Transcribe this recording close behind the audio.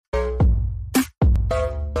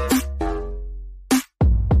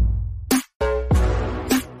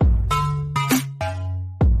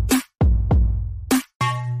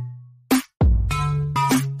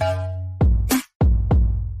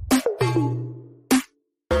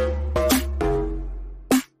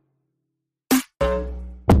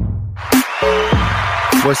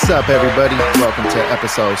What's up, everybody? Welcome to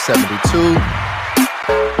episode 72.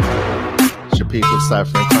 It's your people,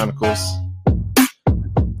 Cypher and Chronicles.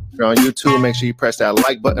 If you're on YouTube, make sure you press that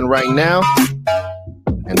like button right now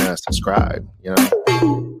and subscribe. You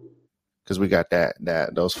know, because we got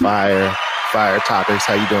those fire topics.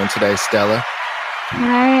 How you doing today, Stella?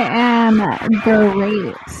 I am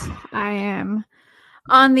great. I am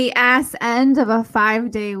on the ass end of a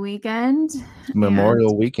 5-day weekend.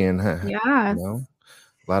 Memorial weekend, huh? Yeah. You know,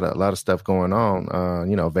 a lot of stuff going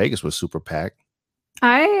on. Vegas was super packed.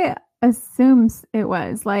 I assume it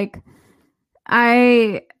was. Like,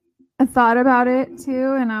 I thought about it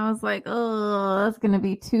too, and I was like, oh, that's gonna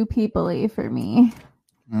be too people-y for me.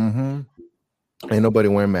 Mm-hmm. Ain't nobody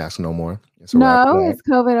wearing masks no more. Is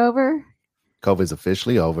COVID over? COVID's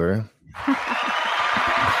officially over. Well,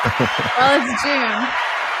 it's June.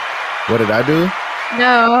 What did I do?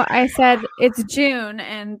 No, I said it's June,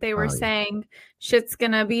 and they were saying shit's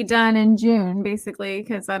gonna be done in June, basically,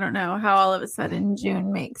 because I don't know how all of a sudden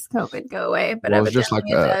June makes COVID go away, but it's just like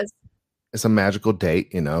it does. It's a magical date,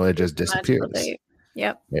 you know. It just disappears.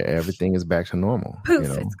 Yep. Yeah, everything is back to normal.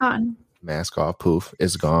 Poof, it's gone. Mask off, poof,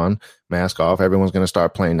 it's gone. Mask off. Everyone's gonna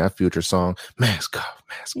start playing that Future song. Mask off,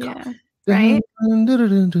 mask off. Right? What'd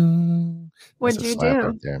you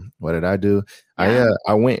do? What did I do? Yeah.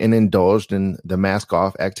 I went and indulged in the mask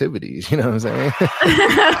off activities. You know what I'm saying? Oh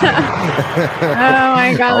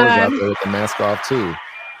my god! I was out there with the mask off too.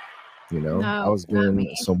 You know, I was doing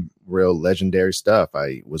some real legendary stuff.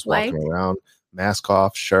 I was walking around, mask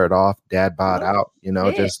off, shirt off, dad bod out. You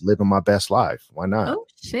know, just living my best life. Why not? Oh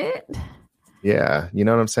shit! Yeah, you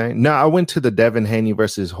know what I'm saying. No, I went to the Devin Haney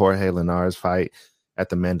versus Jorge Linares fight at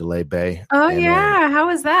the Mandalay Bay. Oh, how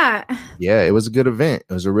was that? Yeah, it was a good event.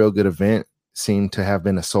 It was a real good event. Seemed to have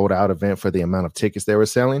been a sold out event for the amount of tickets they were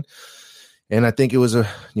selling. And I think it was a,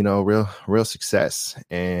 real success.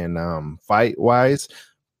 And fight wise,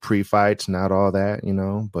 pre-fights, not all that,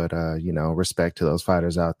 but respect to those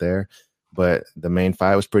fighters out there. But the main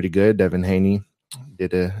fight was pretty good. Devin Haney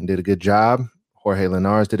did a good job. Jorge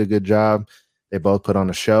Linares did a good job. They both put on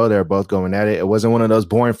a show. They were both going at it. It wasn't one of those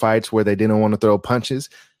boring fights where they didn't want to throw punches.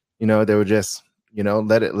 They were just,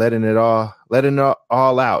 letting it all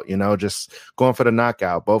out, just going for the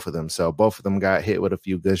knockout, both of them. So both of them got hit with a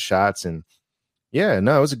few good shots. And yeah,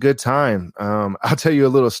 no, it was a good time. I'll tell you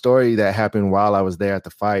a little story that happened while I was there at the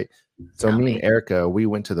fight. So me and Erica, we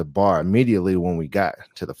went to the bar immediately when we got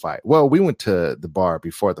to the fight. Well, we went to the bar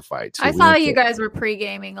before the fight too. I saw you guys were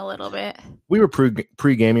pre-gaming a little bit. We were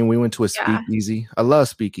pre-gaming. We went to a speakeasy. I love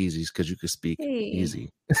speakeasies because you could speak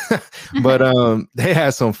easy. But they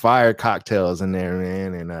had some fire cocktails in there,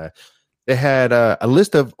 man. And they had a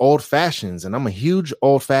list of old fashions, and I'm a huge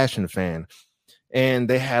old fashioned fan. And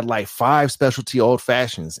they had like 5 specialty old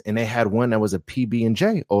fashions, and they had one that was a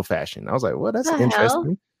PB&J old fashioned. I was like, well, that's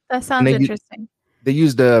interesting. That sounds interesting. They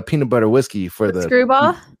used the peanut butter whiskey for the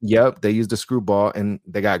screwball. Yep, they used the screwball, and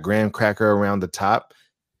they got graham cracker around the top,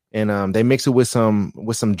 and they mix it with some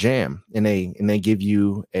jam, and they give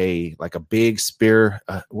you a big spear.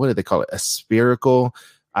 What do they call it? A spherical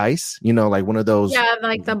ice. Like one of those. Yeah,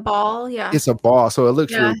 like the ball. Yeah, it's a ball, so it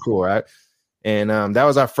looks really cool, right? And that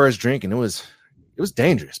was our first drink, and it was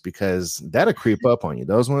dangerous because that'll creep up on you,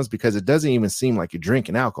 those ones, because it doesn't even seem like you're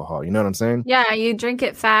drinking alcohol. You know what I'm saying? Yeah, you drink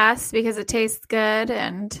it fast because it tastes good.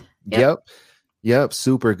 And yep,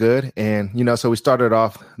 super good. And so we started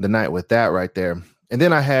off the night with that right there, and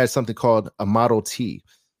then I had something called a Model T.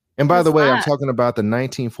 And by the way, I'm talking about the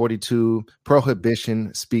 1942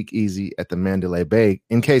 Prohibition Speakeasy at the Mandalay Bay,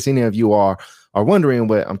 in case any of you are wondering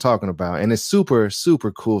what I'm talking about. And it's super,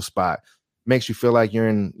 super cool spot. Makes you feel like you're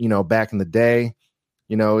in, back in the day.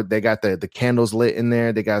 They got the candles lit in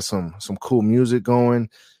there. They got some cool music going,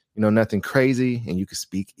 nothing crazy, and you can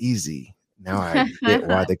speak easy. Now I get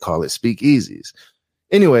why they call it speakeasies.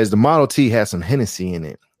 Anyways, the Model T has some Hennessy in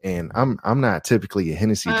it, and I'm not typically a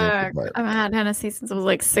Hennessy drinker, but I've had Hennessy since I was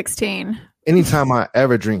like 16. Anytime I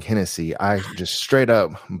ever drink Hennessy, I just straight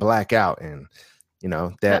up black out, and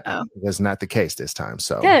that was not the case this time.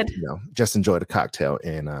 So good. Just enjoy the cocktail,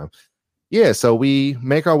 and so we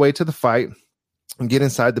make our way to the fight and get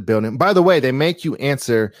inside the building. By the way, they make you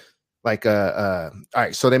answer all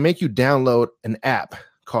right, so they make you download an app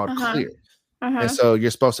called Clear. And so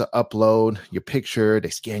you're supposed to upload your picture, they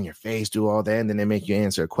scan your face, do all that, and then they make you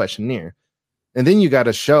answer a questionnaire. And then you got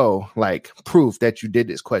to show proof that you did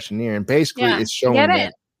this questionnaire. And basically it's showing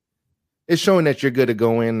that you're good to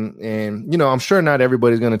go in. And, I'm sure not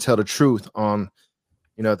everybody's going to tell the truth on,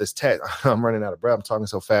 this test. I'm running out of breath. I'm talking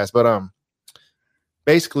so fast, but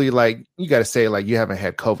basically, you got to say you haven't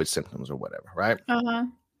had COVID symptoms or whatever, right?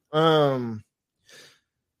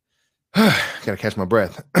 Gotta catch my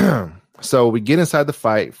breath. So we get inside the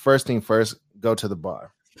fight. First thing first, go to the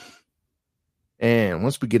bar. And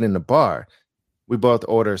once we get in the bar, we both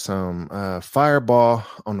order some Fireball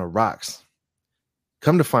on the rocks.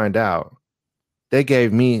 Come to find out, they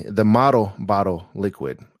gave me the model bottle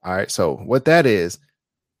liquid. All right. So what that is,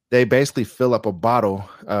 they basically fill up a bottle,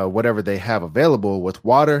 whatever they have available, with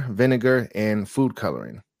water, vinegar, and food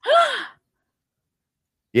coloring.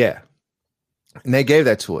 Yeah. And they gave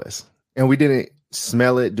that to us. And we didn't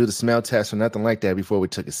smell it, do the smell test or nothing like that before we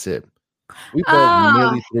took a sip. We both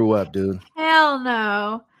nearly threw up, dude. Hell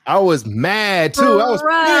no. I was mad too. I was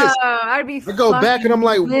pissed. I'd be I go back and I'm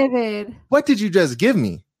like, livid. What did you just give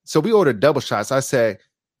me? So we ordered double shots. I said,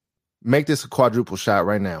 make this a quadruple shot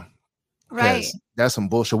right now. Right. That's some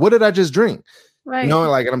bullshit. What did I just drink? Right. You know,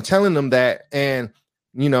 like, and I'm telling them that, and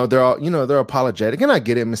they're apologetic, and I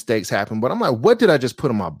get it, mistakes happen, but I'm like, what did I just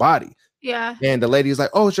put in my body? Yeah. And the lady's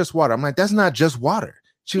like, oh, it's just water. I'm like, that's not just water.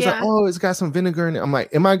 She was like, oh, it's got some vinegar in it. I'm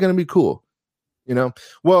like, am I gonna be cool? You know?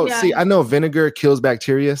 Well, see, I know vinegar kills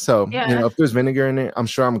bacteria, so if there's vinegar in it, I'm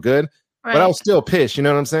sure I'm good. Right. But I was still pissed. You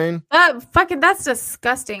know what I'm saying? That's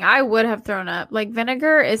disgusting. I would have thrown up. Like,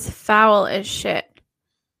 vinegar is foul as shit.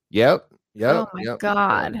 Yep. Oh my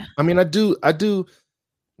God. I mean, I do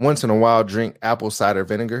once in a while drink apple cider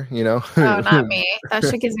vinegar, you know? Oh, not me. That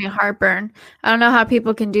shit gives me heartburn. I don't know how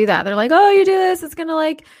people can do that. They're like, oh, you do this, it's gonna,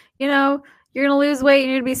 like, you're gonna lose weight,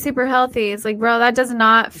 you need to be super healthy. It's like, bro, that does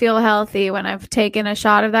not feel healthy when I've taken a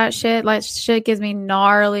shot of that shit. Like, shit gives me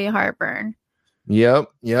gnarly heartburn. Yep.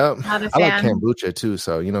 Not a fan. I like kombucha too.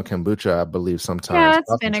 So, kombucha, I believe sometimes. Yeah,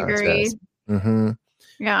 it's vinegary. Mm-hmm.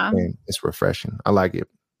 Yeah. And it's refreshing. I like it.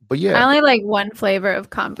 But yeah. I only like one flavor of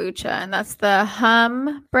kombucha, and that's the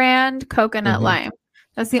Hum brand coconut lime.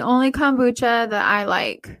 That's the only kombucha that I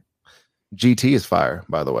like. GT is fire,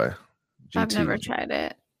 by the way. GT. I've never tried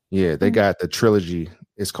it. Yeah, they got the Trilogy.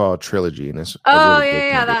 It's called Trilogy, and it's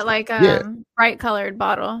really that like bright colored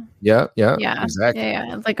bottle. Yeah, exactly.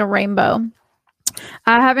 Yeah, it's like a rainbow.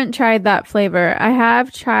 I haven't tried that flavor. I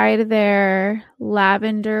have tried their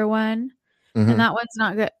lavender one, and that one's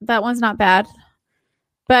not good. That one's not bad.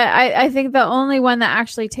 But I think the only one that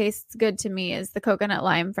actually tastes good to me is the coconut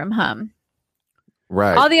lime from Hum.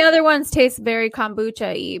 Right. All the other ones taste very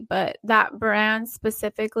kombucha-y, but that brand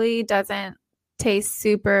specifically doesn't taste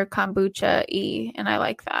super kombucha-y, and I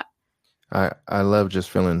like that. I love just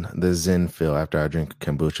feeling the zen feel after I drink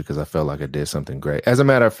kombucha because I felt like I did something great. As a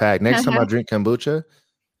matter of fact, next time I drink kombucha,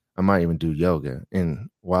 I might even do yoga. And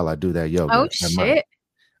while I do that yoga,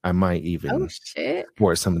 I might even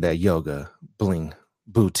wear some of that Yoga Bling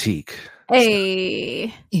boutique.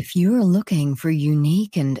 Hey. If you're looking for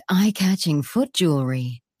unique and eye-catching foot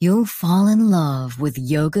jewelry, you'll fall in love with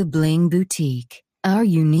Yoga Bling Boutique. Our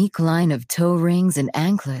unique line of toe rings and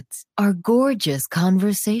anklets are gorgeous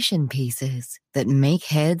conversation pieces that make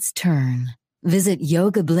heads turn. Visit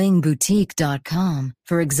yogablingBoutique.com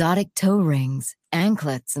for exotic toe rings,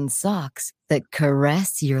 anklets, and socks that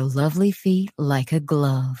caress your lovely feet like a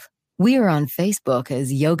glove. We are on Facebook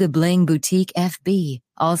as Yoga Bling Boutique FB.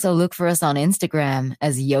 Also look for us on Instagram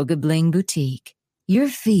as Yoga Bling Boutique. Your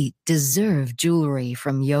feet deserve jewelry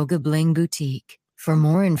from Yoga Bling Boutique. For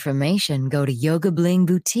more information, go to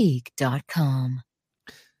yogablingBoutique.com.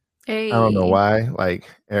 Hey. I don't know why. Like,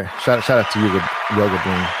 shout out to Yoga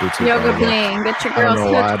Bling Boutique. Yoga Bling, get your girls hooked up. I don't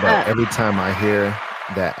know why, but every time I hear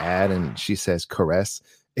that ad and she says caress,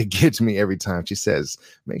 it gets me every time. She says,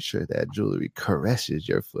 make sure that jewelry caresses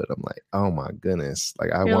your foot. I'm like, oh my goodness.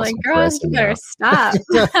 Like, You're want like, some girls, you better stop.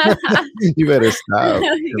 You better stop.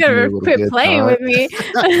 You better quit playing with me.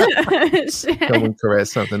 Come and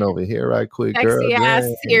caress something over here right quick, sexy girl. Sexy ass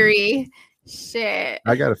Siri. Shit.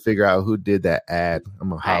 I got to figure out who did that ad.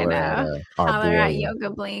 I'm going to holler at holler at Yoga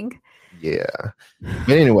Bling. Yeah. But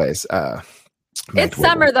anyways, it's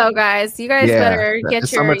summer though, guys. You guys better get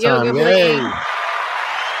your Yoga Bling.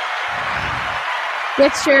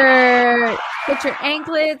 Get your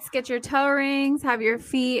anklets, get your toe rings, have your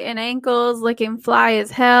feet and ankles looking fly as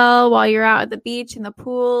hell while you're out at the beach, in the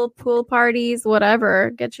pool parties,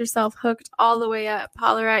 whatever. Get yourself hooked all the way up.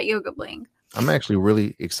 Holler at Yoga Bling. I'm actually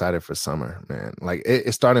really excited for summer, man. Like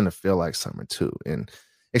it's starting to feel like summer too. And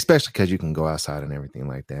especially because you can go outside and everything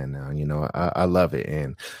like that now. I love it.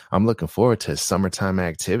 And I'm looking forward to summertime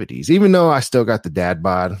activities, even though I still got the dad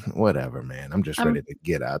bod, whatever, man. I'm just ready to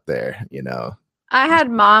get out there, I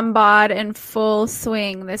had mom bod in full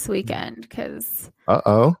swing this weekend because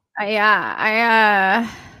I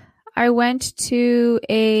went to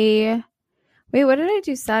what did I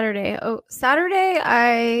do Saturday? Oh, Saturday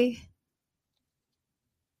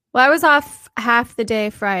Well, I was off half the day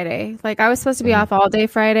Friday. Like I was supposed to be off all day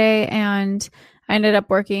Friday, and I ended up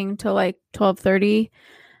working till like 12:30.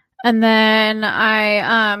 And then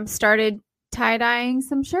I started tie-dyeing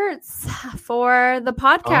some shirts for the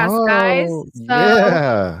podcast, guys. So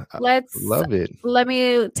yeah. Love it. Let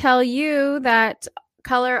me tell you that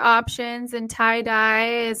color options and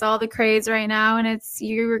tie-dye is all the craze right now, and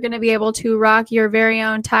you're going to be able to rock your very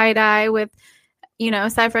own tie-dye with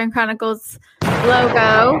Cypher and Chronicles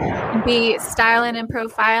logo, and be styling and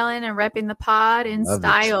profiling and repping the pod in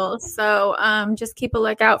style. So just keep a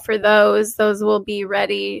lookout for those. Those will be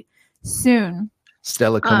ready soon.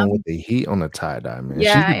 Stella coming with the heat on the tie-dye, man.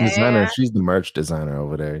 Yeah, she's the designer. Yeah. She's the merch designer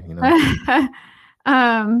over there,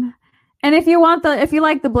 And if you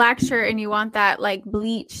like the black shirt and you want that like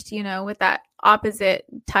bleached, with that opposite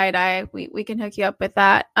tie-dye, we can hook you up with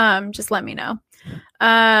that. Just let me know.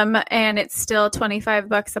 And it's still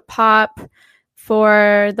 $25 a pop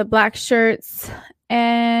for the black shirts,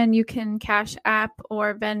 and you can Cash App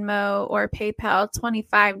or Venmo or PayPal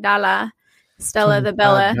 $25. Stella the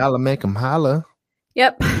Bella. $25, make them holla.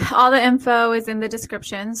 Yep. All the info is in the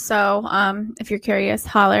description. So, if you're curious,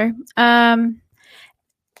 holler.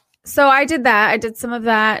 So I did that. I did some of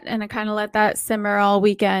that, and I kind of let that simmer all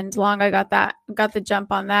weekend long. I got the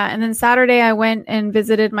jump on that. And then Saturday I went and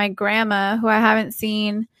visited my grandma, who I haven't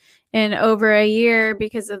seen in over a year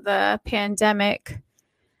because of the pandemic.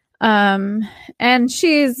 And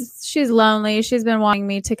she's lonely. She's been wanting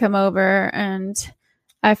me to come over, and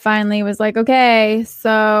I finally was like, okay,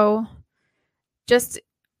 so just,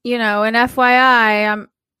 an FYI,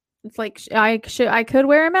 it's like I could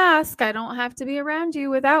wear a mask. I don't have to be around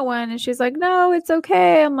you without one. And she's like, no, it's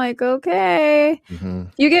okay. I'm like, okay. Mm-hmm.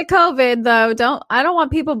 You get COVID though. I don't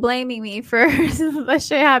want people blaming me for the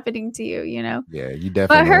shit happening to you, Yeah, you definitely.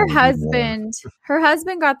 But her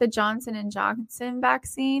husband got the Johnson & Johnson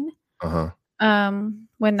vaccine. When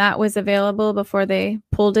that was available before they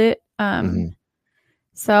pulled it.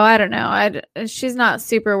 So I don't know. She's not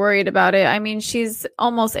super worried about it. I mean, she's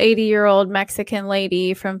almost 80-year-old Mexican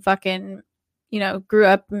lady from fucking, grew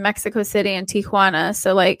up in Mexico City and Tijuana.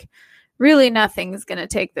 So like, really, nothing's gonna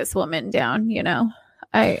take this woman down.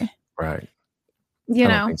 Right. I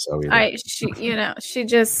don't think so either.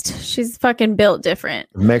 She's fucking built different.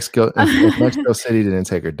 If Mexico City didn't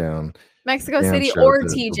take her down. Mexico City or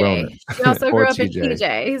TJ. She also grew up in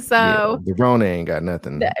TJ. So the Rona ain't got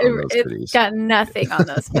nothing. It's got nothing on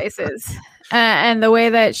those places. And the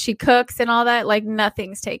way that she cooks and all that, like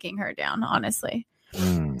nothing's taking her down, honestly.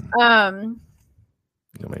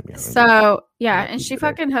 So yeah, and she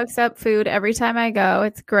fucking hooks up food every time I go.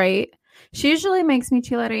 It's great. She usually makes me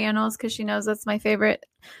chile rellenos because she knows that's my favorite.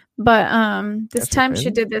 But this time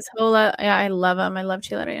she did this whole I love them. I love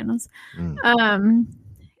chile rellenos.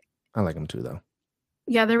 I like them too, though.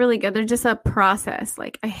 Yeah, they're really good. They're just a process.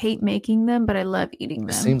 Like, I hate making them, but I love eating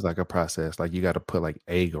them. It seems like a process. Like, you got to put like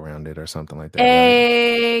egg around it or something like that.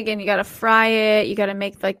 Egg, right? And you got to fry it. You got to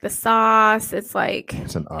make like the sauce. It's like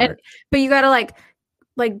it's an art. But you got to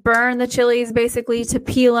like burn the chilies basically to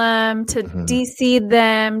peel them, to de-seed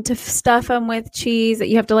them, to stuff them with cheese that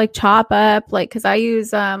you have to like chop up. Like, because I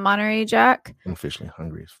use Monterey Jack. I'm officially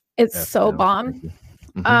hungry. It's so bomb.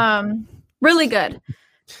 Really good.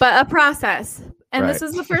 But a process. And This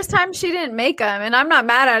was the first time she didn't make them. And I'm not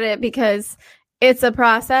mad at it because it's a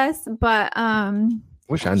process. But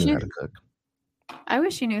wish I knew how to cook. I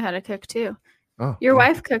wish you knew how to cook too. Oh, Your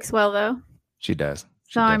wife cooks well though. She does.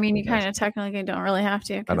 So I mean, you kind of technically don't really have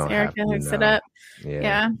to because Erica hooks it up.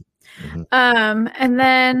 Yeah. And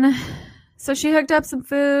then so she hooked up some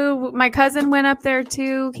food. My cousin went up there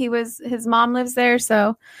too. His mom lives there,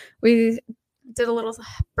 so we did a little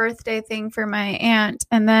birthday thing for my aunt.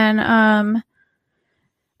 And then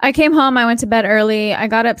I came home. I went to bed early. I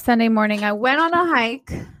got up Sunday morning. I went on a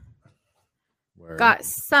hike. Got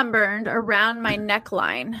sunburned around my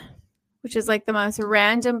neckline, which is like the most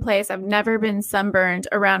random place. I've never been sunburned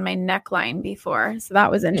around my neckline before. So that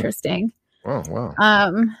was interesting. Oh, wow.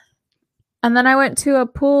 And then I went to a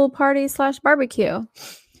pool party / barbecue.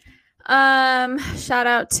 Shout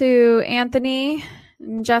out to Anthony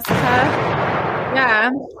and Jessica.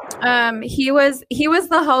 Yeah. He was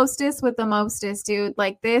the hostess with the mostest, dude.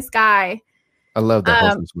 Like this guy. I love the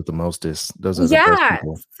hostess with the mostest. Those are the best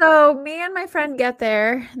people. So me and my friend get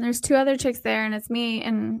there, and there's 2 other chicks there, and it's me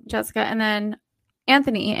and Jessica, and then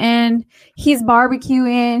Anthony, and he's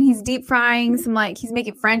barbecuing, he's deep frying some, like, he's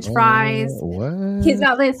making French fries. What? He's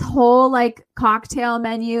got this whole like cocktail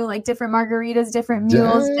menu, like different margaritas, different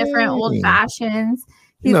mules, different old fashions.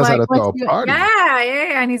 He's knows like, how to throw a party.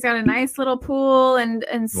 Yeah, and he's got a nice little pool and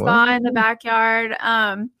spa in the backyard.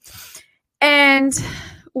 And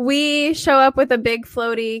we show up with a big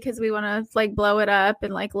floaty because we want to like blow it up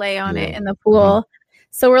and like lay on it in the pool. Mm-hmm.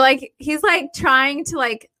 So we're like, he's like trying to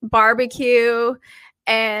like barbecue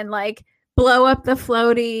and like blow up the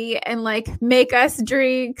floaty and like make us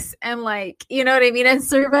drinks and like, you know what I mean? And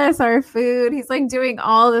serve us our food. He's like doing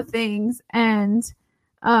all the things. And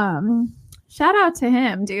shout out to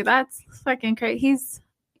him, dude. That's fucking crazy. He's,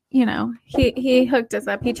 you know, he hooked us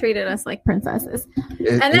up. He treated us like princesses.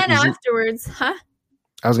 And then afterwards,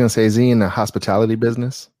 I was going to say, is he in the hospitality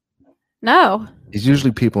business? No. It's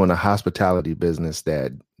usually people in the hospitality business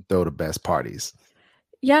that throw the best parties.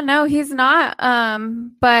 Yeah, no, he's not.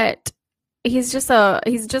 But he's just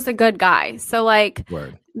a good guy. So like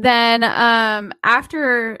Word. Then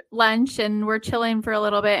after lunch and we're chilling for a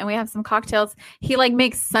little bit and we have some cocktails, he like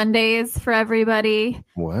makes sundaes for everybody.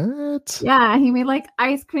 What? Yeah, he made like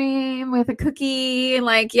ice cream with a cookie and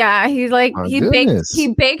like he's like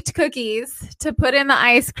he baked cookies to put in the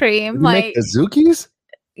ice cream. Did like make Azukis?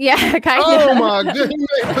 Yeah, kind Oh of. my goodness, he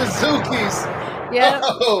made Azukis. Yeah.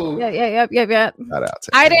 Oh. Yep. Shout out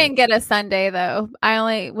to I him. didn't get a sundae though. I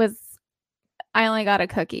only got a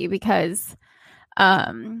cookie because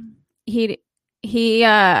he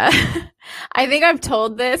I think I've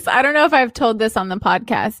told this. I don't know if I've told this on the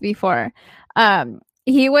podcast before.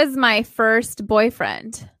 He was my first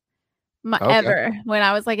boyfriend ever when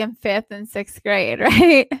I was like in 5th and 6th grade,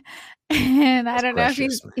 right? And I don't know if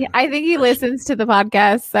I think he listens to the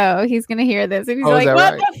podcast, so he's gonna hear this and he's like,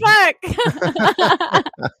 "What the fuck?"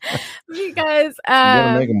 Because you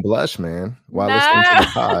gotta make him blush, man, while listening to the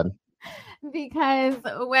pod. Because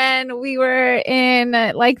when we were in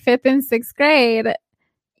like 5th and 6th grade,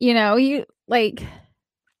 you know, you're a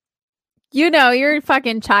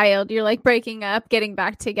fucking child. You're like breaking up, getting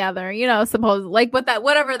back together, you know, suppose like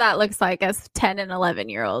whatever that looks like as 10 and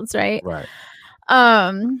 11-year-olds, right? Right.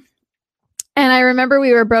 And I remember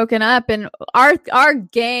we were broken up and our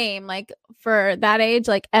game, like for that age,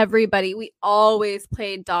 like everybody, we always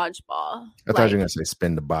played dodgeball. I thought you were going to say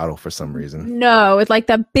spin the bottle for some reason. No, it's like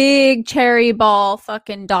the big cherry ball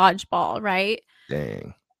fucking dodgeball, right?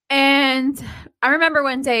 Dang. And I remember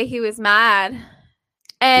one day he was mad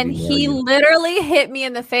and he literally hit me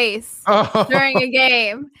in the face during a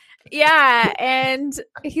game. Yeah, and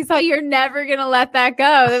he's like, "You're never gonna let that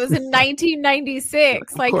go." That was in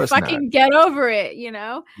 1996. Like, fucking get over it, you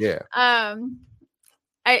know? Yeah.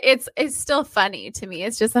 It's still funny to me.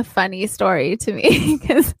 It's just a funny story to me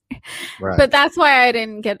but that's why I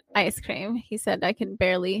didn't get ice cream. He said I can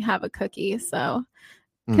barely have a cookie, so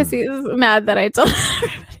because he was mad that I told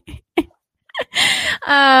everybody.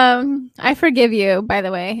 I forgive you, by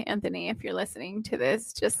the way, Anthony, if you're listening to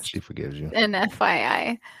this. Just she forgives you. An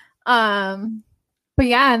FYI. But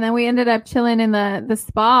yeah, and then we ended up chilling in the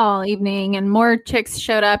spa all evening and more chicks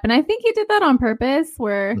showed up. And I think he did that on purpose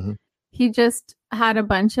where he just had a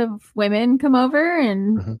bunch of women come over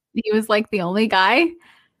and he was like the only guy.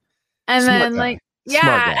 And Smart then guy. like,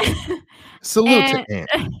 yeah. Salute to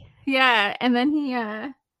Ant. Yeah. And then he,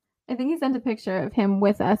 I think he sent a picture of him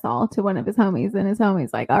with us all to one of his homies and his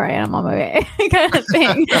homie's like, "All right, I'm on my way," kind of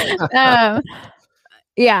thing.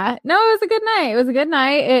 Yeah, no, it was a good night. It was a good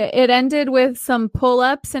night. It ended with some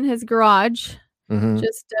pull-ups in his garage.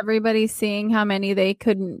 Just everybody seeing how many they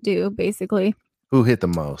couldn't do, basically. Who hit the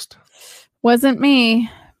most? Wasn't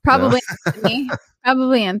me. Probably Anthony.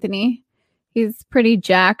 Probably Anthony. He's pretty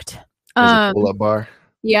jacked. A pull-up bar.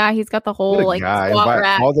 Yeah, he's got the whole like invite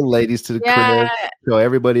rack. all the ladies to the crib, show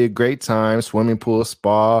everybody a great time, swimming pool,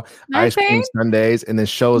 spa, ice cream Sundays, and then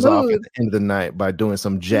shows off at the end of the night by doing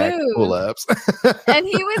some jack pull-ups. And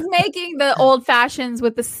he was making the old fashions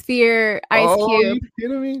with the sphere ice cube. Are you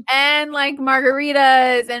kidding me? And like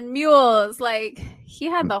margaritas and mules. Like he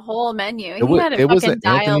had the whole menu. It was an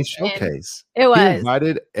Anthony showcase. It was. He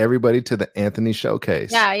invited everybody to the Anthony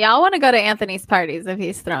showcase. Yeah, y'all want to go to Anthony's parties if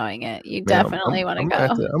he's throwing it. You definitely want to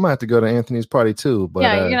go. I'm gonna have to go to Anthony's party too. But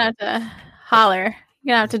yeah, you're gonna have to holler.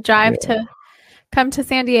 You're gonna have to drive to come to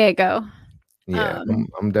San Diego. Yeah,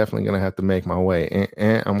 I'm definitely gonna have to make my way.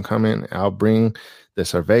 And I'm coming. I'll bring the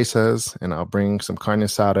cervezas and I'll bring some carne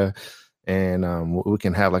asada, and we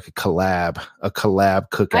can have like a collab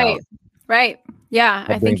cookout. Right. Yeah,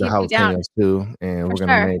 I think he'd be down too, and we're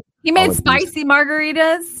gonna make. He made spicy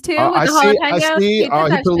margaritas too with the jalapenos. I see. He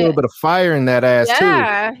put a little bit of fire in that ass too.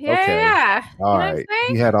 Yeah. All right.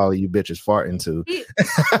 He had all of you bitches farting too.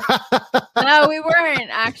 No, we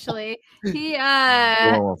weren't actually. He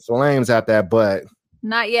flames out that butt.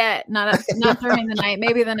 Not yet. Not during the night.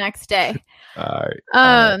 Maybe the next day. All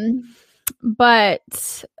right.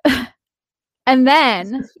 But and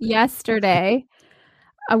then yesterday,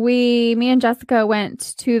 me and Jessica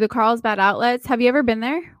went to the Carlsbad Outlets. Have you ever been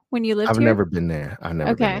there when you lived I've here? never been there. I've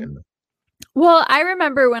never been there. Well, I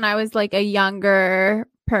remember when I was like a younger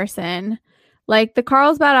person, like the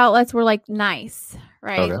Carlsbad Outlets were like nice,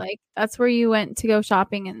 right? Okay. Like that's where you went to go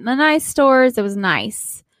shopping in the nice stores. It was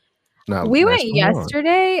nice. We went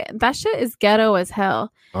yesterday. That shit is ghetto as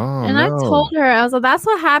hell. Oh, and I told her, I was like, that's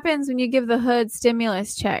what happens when you give the hood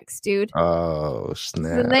stimulus checks, dude. Oh,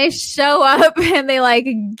 snap. And they show up and they like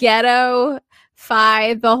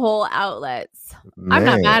ghetto-fy the whole outlets. Man, I'm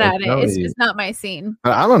not mad at it. It's just not my scene.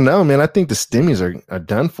 I don't know, man. I think the stimmies are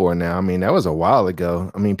done for now. I mean, that was a while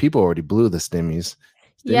ago. I mean, people already blew the stimmies.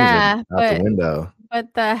 Yeah, out the window.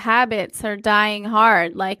 But the habits are dying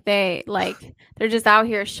hard. They're just out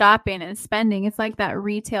here shopping and spending. It's like that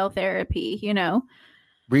retail therapy, you know.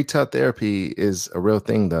 Retail therapy is a real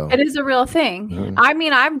thing, though. It is a real thing. Mm-hmm. I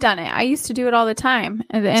mean, I've done it. I used to do it all the time.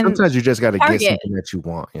 And sometimes you just got to get something that you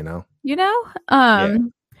want, you know. Yeah.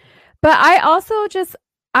 But I also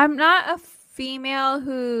I'm not a female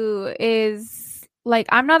who is like,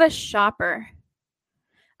 I'm not a shopper.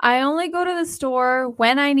 I only go to the store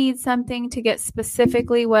when I need something to get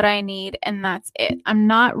specifically what I need, and that's it. I'm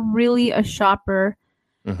not really a shopper.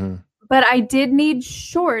 Mm-hmm. But I did need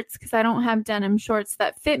shorts because I don't have denim shorts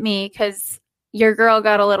that fit me because your girl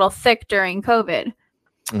got a little thick during COVID.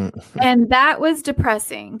 Mm-hmm. And that was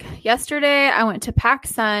depressing. Yesterday, I went to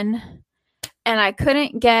PacSun, and I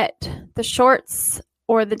couldn't get the shorts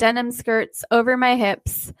or the denim skirts over my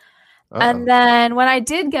hips. Uh-oh. And then when I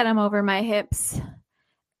did get them over my hips,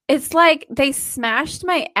 it's like they smashed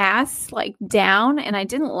my ass like down, and I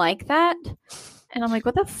didn't like that. And I'm like,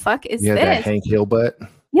 what the fuck is this? That Hank Hill butt?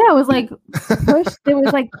 Yeah, it was like pushed. It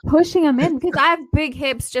was like pushing them in because I have big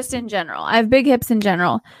hips just in general. I have big hips in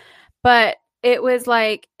general. But it was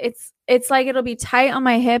like it's like it'll be tight on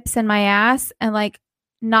my hips and my ass and like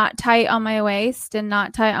not tight on my waist and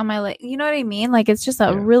not tight on my leg. You know what I mean? Like it's just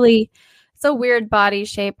it's a weird body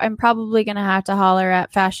shape. I'm probably going to have to holler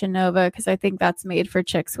at Fashion Nova because I think that's made for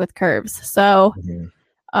chicks with curves. So,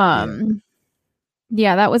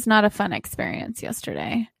 yeah, that was not a fun experience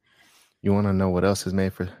yesterday. You want to know what else is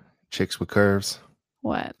made for chicks with curves?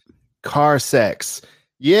 What? Car sex.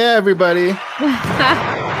 Yeah, everybody.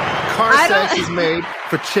 Car sex is made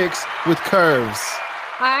for chicks with curves.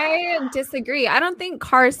 I disagree. I don't think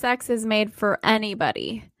car sex is made for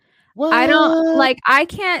anybody. What? I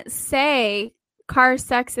can't say car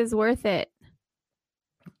sex is worth it.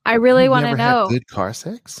 I really want to know. Good car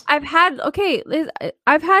sex? I've had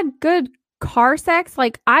good car sex.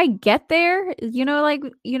 Like I get there, you know what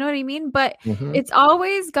I mean? But it's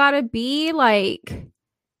always got to be like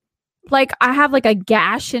I have like a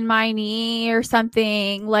gash in my knee or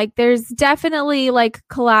something. Like there's definitely like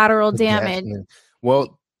collateral damage.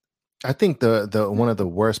 Well, I think the one of the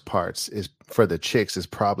worst parts is for the chicks is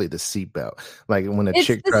probably the seatbelt. Like when a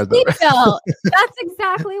chick tries the seatbelt. That's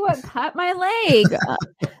exactly what cut my leg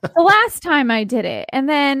the last time I did it. And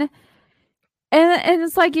then and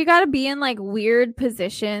it's like you got to be in like weird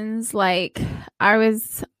positions. Like I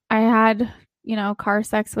had, car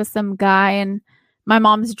sex with some guy in my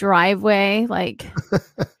mom's driveway, like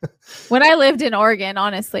when I lived in Oregon,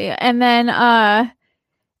 honestly. And then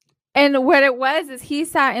and what it was is he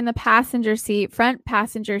sat in the front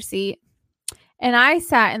passenger seat, and I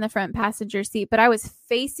sat in the front passenger seat, but I was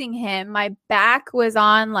facing him. My back was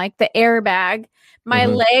on like the airbag. My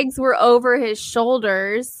legs were over his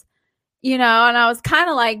shoulders, and I was kind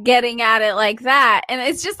of like getting at it like that. And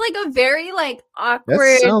it's just like a very like awkward.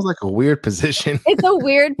 That sounds like a weird position. It's a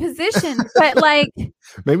weird position, but like.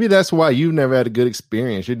 Maybe that's why you've never had a good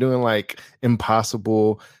experience. You're doing like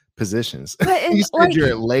impossible positions. You said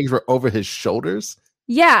your legs were over his shoulders?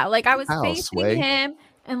 Yeah, like I was facing him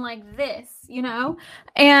and like this,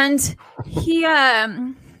 and he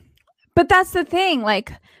but that's the thing,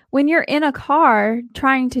 like when you're in a car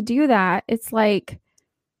trying to do that, it's like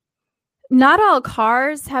not all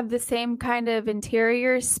cars have the same kind of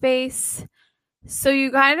interior space, so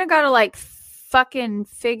you kind of gotta like fucking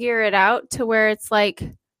figure it out to where it's like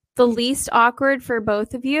the least awkward for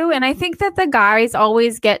both of you. And I think that the guys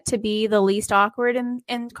always get to be the least awkward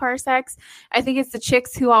in car sex. I think it's the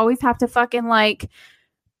chicks who always have to fucking like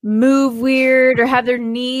move weird or have their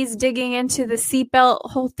knees digging into the seatbelt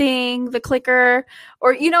whole thing, the clicker,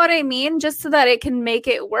 or you know what I mean? Just so that it can make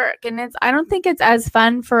it work. And I don't think it's as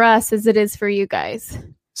fun for us as it is for you guys.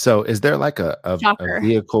 So is there like a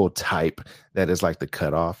vehicle type that is like the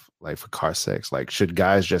cutoff, like for car sex? Like should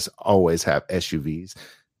guys just always have SUVs?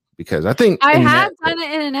 Because I think I have done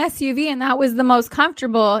it in an SUV, and that was the most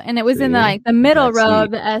comfortable. And it was in the middle row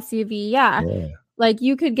of the SUV. Yeah. like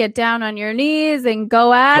you could get down on your knees and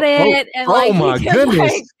go at it. And oh my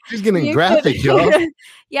goodness. She's getting graphic, y'all.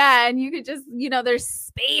 Yeah. And you could just, there's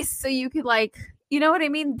space. So you could like, you know what I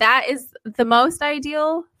mean? That is the most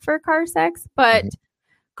ideal for car sex. But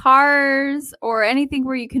cars or anything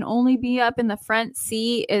where you can only be up in the front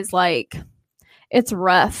seat is like, it's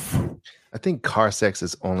rough. I think car sex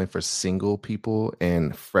is only for single people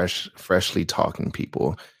and freshly talking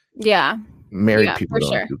people. Yeah. Married people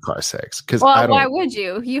don't do car sex. Why would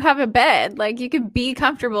you? You have a bed. Like, you could be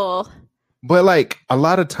comfortable. But like a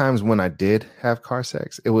lot of times when I did have car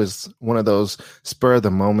sex, it was one of those spur of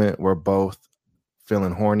the moment where both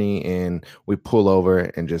feeling horny and we pull over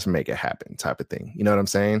and just make it happen type of thing. You know what I'm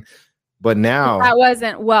saying? But now that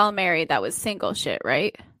wasn't well married. That was single shit,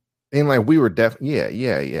 right? And like we were yeah,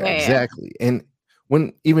 exactly. And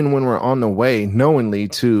when we're on the way knowingly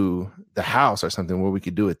to the house or something where we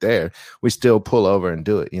could do it there, we still pull over and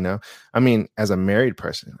do it, I mean, as a married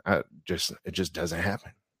person, it just doesn't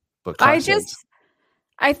happen. But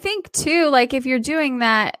I think too, like if you're doing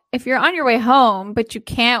that, if you're on your way home, but you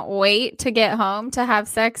can't wait to get home to have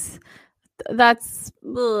sex, that's,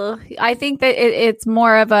 I think that it's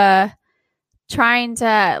more of a trying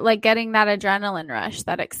to like getting that adrenaline rush,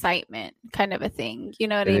 that excitement kind of a thing. You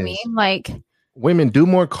know what I mean? Like women do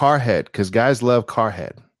more car head because guys love car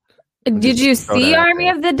head. Did you see Army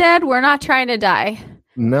of the Dead? We're not trying to die.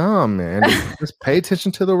 No, man. Just pay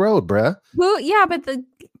attention to the road, bruh. Yeah, but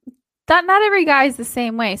not every guy's the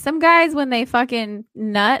same way. Some guys, when they fucking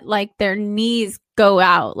nut, like their knees go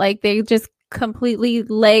out. Like they just completely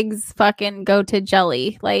legs fucking go to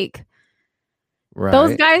jelly. Like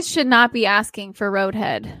those guys should not be asking for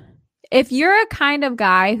roadhead. If you're a kind of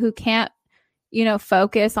guy who can't,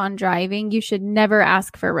 focus on driving, you should never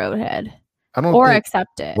ask for roadhead. I don't or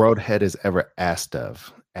accept it. Roadhead is ever asked of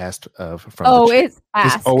from it's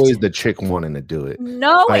asked. It's always the chick wanting to do it.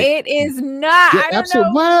 No, like, it is not. I don't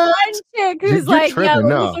know one chick who's like, let me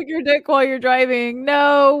suck your dick while you're driving.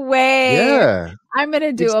 No way. Yeah. I'm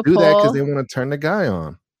gonna do a poll. Do that because they want to turn the guy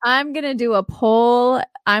on. I'm gonna do a poll.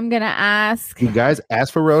 I'm gonna ask. Do guys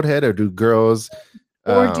ask for roadhead or do girls?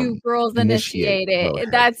 Or do girls initiate it?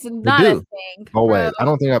 Roadhead. That's not a thing. Always. I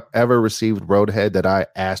don't think I've ever received roadhead that I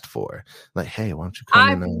asked for. Like, hey, why don't you come?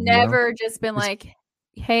 I've never just been like,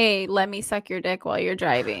 hey, let me suck your dick while you're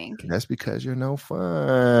driving. That's because you're no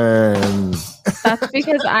fun. That's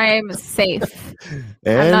because I'm safe.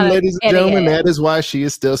 And ladies and gentlemen, that is why she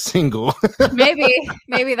is still single.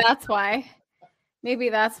 Maybe that's why.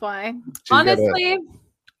 Honestly.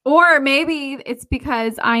 Or maybe it's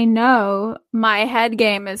because I know my head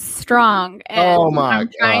game is strong and I'm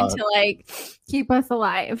trying to like keep us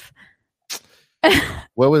alive.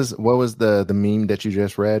 What was the meme that you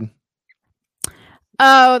just read?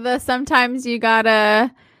 Oh, sometimes you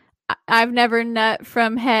gotta, I've never nut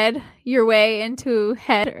from head your way into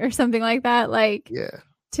head or something like that. Like,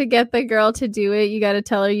 to get the girl to do it, you gotta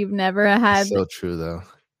tell her you've never had. So true though.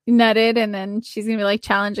 Nutted, and then she's gonna be like,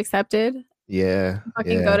 challenge accepted. Yeah.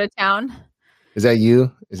 Fucking go to town. Is that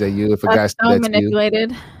you? If a guy's so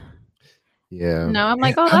manipulated. Yeah. No, I'm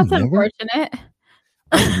like, that's unfortunate.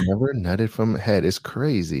 I've never nutted from head. It's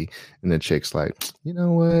crazy. And the chick's like, you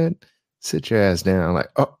know what? Sit your ass down. Like,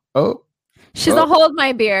 oh. She's a hold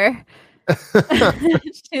my beer.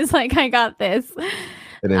 She's like, I got this.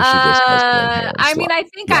 And then she just I mean, I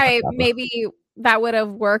think maybe that would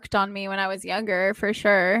have worked on me when I was younger for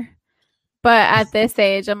sure. But at this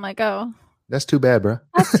age, I'm like, oh. That's too bad, bro.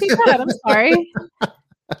 That's too bad. I'm sorry.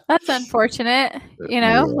 That's unfortunate.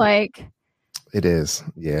 Like. It is.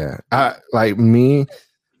 Yeah. I mean,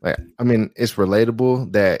 it's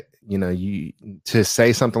relatable that, you to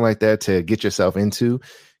say something like that to get yourself into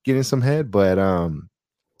getting some head. But, I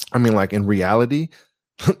mean, like in reality,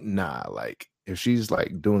 nah, like if she's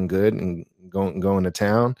like doing good and going to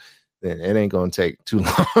town, then it ain't going to take too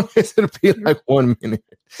long. It's going to be like 1 minute.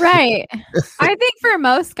 Right. I think for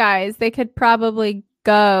most guys, they could probably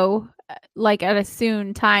go like at a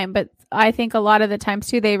soon time. But I think a lot of the times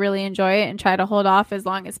too, they really enjoy it and try to hold off as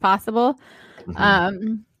long as possible.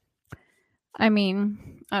 Mm-hmm. I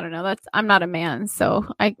mean, I don't know. I'm not a man, so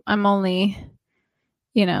I'm only,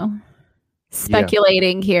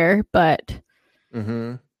 speculating here. But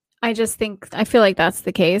I feel like that's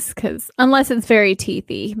the case because unless it's very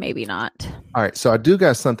teethy, maybe not. All right. So I do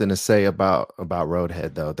got something to say about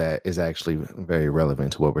roadhead though, that is actually very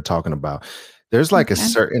relevant to what we're talking about. There's like a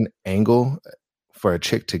certain angle for a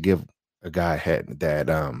chick to give a guy head that,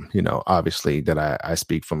 obviously that I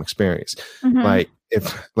speak from experience. Like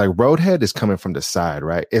if like roadhead is coming from the side,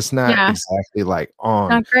 right? It's not exactly like on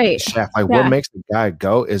not great. the shaft. Like what makes the guy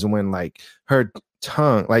go is when like her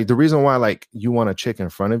tongue, like the reason why like you want a chick in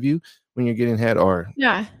front of you when you're getting head or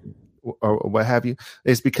what have you,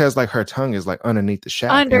 is because like her tongue is like underneath the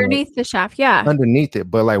shaft. Underneath the shaft, yeah. Underneath it.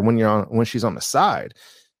 But like when she's on the side,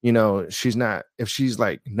 you know, she's not, if she's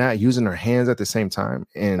like not using her hands at the same time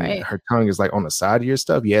and her tongue is like on the side of your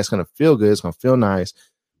stuff, yeah, it's gonna feel good, it's gonna feel nice,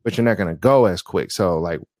 but you're not gonna go as quick. So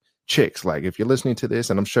like chicks, like if you're listening to this,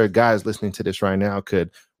 and I'm sure guys listening to this right now could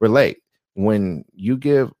relate, when you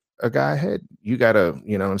give a guy head, you gotta,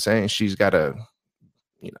 you know what I'm saying, she's gotta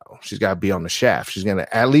be on the shaft. She's gonna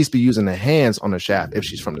at least be using the hands on the shaft if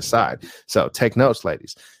she's from the side. So take notes,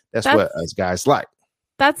 ladies. That's what us guys like.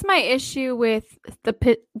 That's my issue with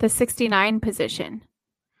the 69 position.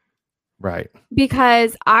 Right.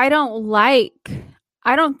 Because I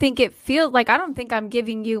don't think it feels like, I don't think I'm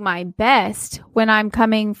giving you my best when I'm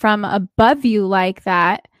coming from above you like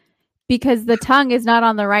that, because the tongue is not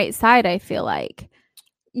on the right side, I feel like,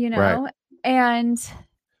 you know, right. And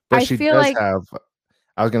but I feel like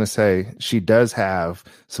I was gonna say she does have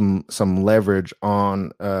some leverage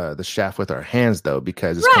on the shaft with her hands though,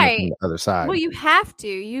 because it's coming from the other side. Well, you have to.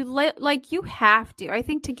 You have to. I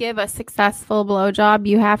think to give a successful blowjob,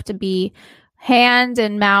 you have to be hand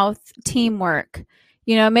and mouth teamwork.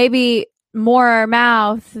 You know, maybe more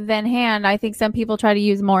mouth than hand. I think some people try to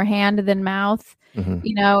use more hand than mouth.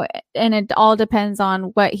 You know, and it all depends on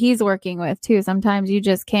what he's working with too. Sometimes you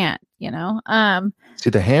just can't. You know, see,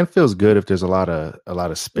 the hand feels good if there's a lot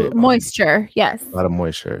of spit, moisture. Yes, a lot of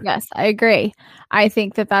moisture. Yes, I agree. I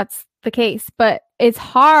think that's the case, but it's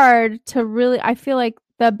hard to really. I feel like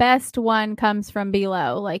the best one comes from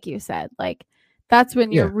below, like you said. Like that's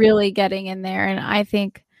when you're really getting in there, and I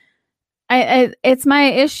think it's my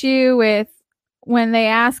issue with when they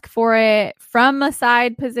ask for it from a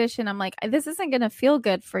side position. I'm like, this isn't going to feel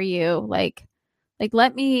good for you. Like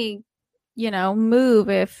let me, you know, move.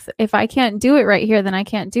 If I can't do it right here, then I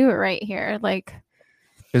can't do it right here. Like,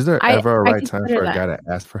 is there ever a right time for a guy to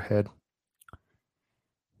ask for head,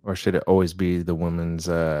 or should it always be the woman's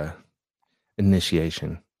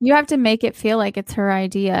initiation? You have to make it feel like it's her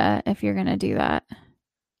idea if you're gonna do that.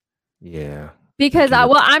 Yeah, because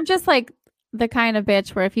I'm just like the kind of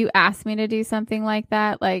bitch where if you ask me to do something like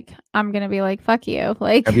that, like I'm gonna be like, fuck you.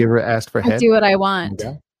 Like, have you ever asked for head? Do what I want.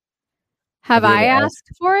 Okay. Have I asked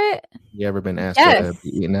for it? You ever been asked to be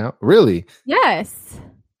eaten out? Really? Yes.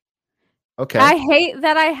 Okay. I hate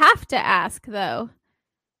that I have to ask though.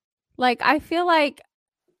 Like, I feel like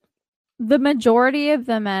the majority of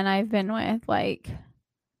the men I've been with, like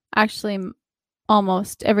actually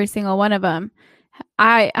almost every single one of them,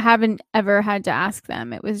 I haven't ever had to ask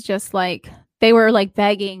them. It was just like they were like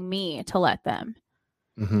begging me to let them.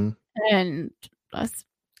 And let's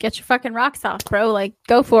get your fucking rocks off, bro. Like,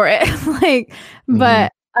 go for it. Like,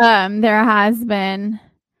 but there has been,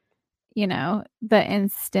 you know, the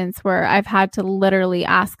instance where I've had to literally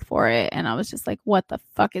ask for it, and I was just like, what the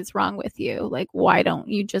fuck is wrong with you? Like, why don't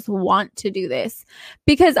you just want to do this?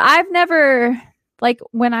 Because I've never, like,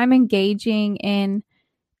 when I'm engaging in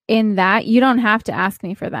that, you don't have to ask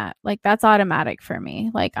me for that. Like, that's automatic for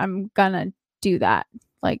me. Like, I'm gonna do that.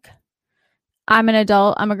 Like, I'm an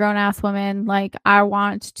adult. I'm a grown ass woman. Like, I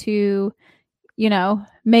want to, you know,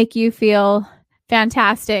 make you feel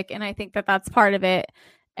fantastic. And I think that that's part of it.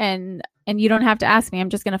 And you don't have to ask me.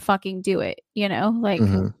 I'm just going to fucking do it. You know, like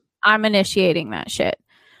I'm initiating that shit.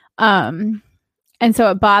 And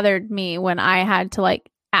so it bothered me when I had to like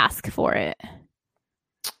ask for it.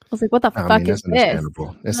 I was like, what the fuck is this?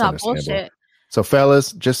 It's not bullshit. So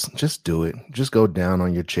fellas, just do it. Just go down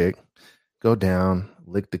on your chick. Go down,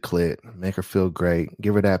 lick the clit, make her feel great,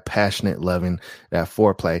 give her that passionate loving, that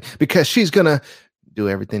foreplay, because she's going to do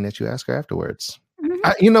everything that you ask her afterwards.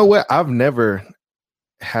 You know what? I've never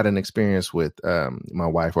had an experience with my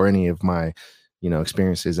wife or any of my, you know,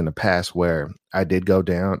 experiences in the past where I did go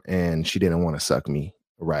down and she didn't want to suck me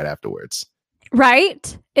right afterwards.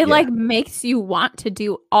 Right? It like makes you want to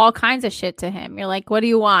do all kinds of shit to him. You're like, what do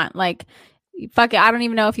you want? Like, fuck it. I don't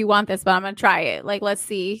even know if you want this, but I'm going to try it. Like, let's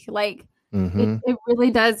see. Like, it really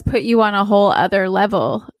does put you on a whole other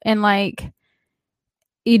level. And like,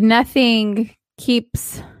 nothing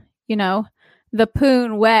keeps, you know, the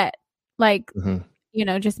poon wet. Like, you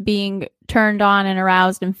know, just being turned on and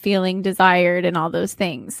aroused and feeling desired and all those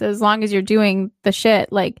things. So as long as you're doing the shit,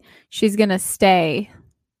 like, she's going to stay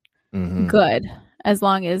good as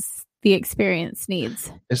long as the experience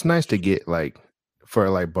needs. It's nice to get like, for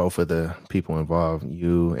like both of the people involved,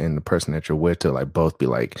 you and the person that you're with, to like both be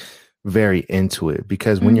like very into it,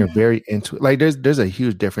 because when you're very into it, like there's a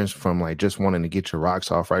huge difference from like just wanting to get your rocks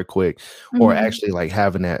off right quick or actually like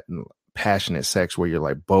having that passionate sex where you're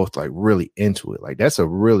like both like really into it. Like that's a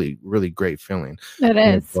really, really great feeling. It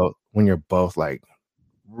is. When you're both like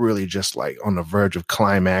really just like on the verge of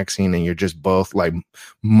climaxing and you're just both like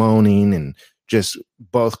moaning and just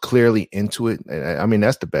both clearly into it. I mean,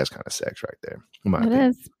 that's the best kind of sex right there.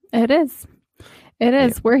 It is. Yeah.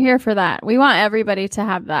 We're here for that. We want everybody to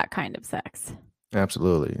have that kind of sex.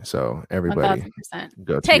 Absolutely. So everybody 1000%.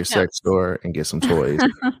 Go to your sex store and get some toys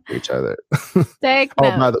for each other. Take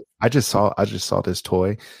notes. I just saw this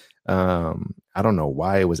toy. I don't know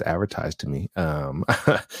why it was advertised to me.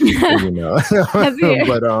 You know, but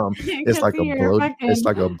it's like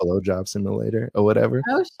a blowjob simulator or whatever.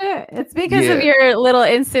 Oh shit! It's because of your little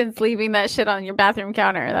instance leaving that shit on your bathroom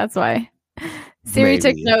counter. That's why. Siri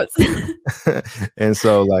took notes. And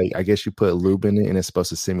so like I guess you put lube in it and it's supposed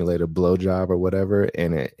to simulate a blowjob or whatever,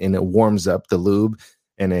 and it warms up the lube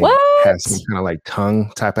and it has some kind of like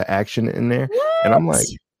tongue type of action in there. What? And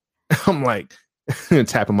I'm like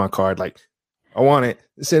tapping my card like, I want it.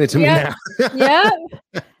 Send it to me now. Yeah.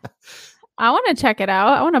 I want to check it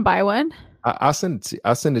out. I want to buy one. I'll send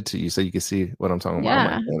it to you so you can see what I'm talking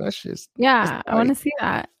about. I'm like, that's just I want to see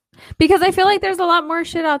that. Because I feel like there's a lot more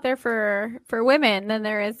shit out there for women than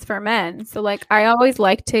there is for men. So like I always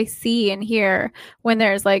like to see and hear when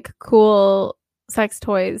there's like cool sex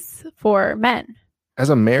toys for men. As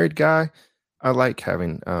a married guy, I like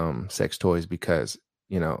having sex toys because,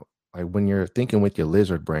 you know, like when you're thinking with your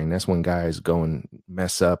lizard brain, that's when guys go and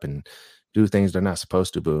mess up and do things they're not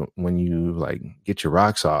supposed to. But when you like get your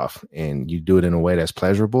rocks off and you do it in a way that's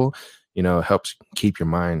pleasurable, you know, it helps keep your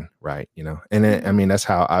mind right, you know. And I mean, that's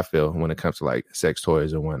how I feel when it comes to like sex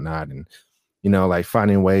toys and whatnot. And, you know, like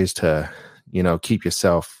finding ways to, you know, keep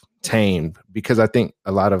yourself tamed, because I think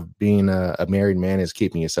a lot of being a married man is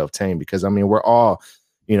keeping yourself tamed, because I mean, we're all,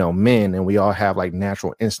 you know, men and we all have like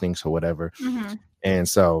natural instincts or whatever. Mm-hmm. And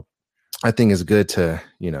so I think it's good to,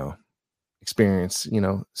 you know, experience, you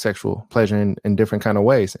know, sexual pleasure in different kind of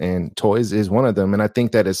ways, and toys is one of them. And I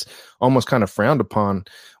think that it's almost kind of frowned upon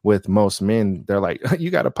with most men. They're like, you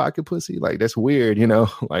got a pocket pussy? Like, that's weird, you know,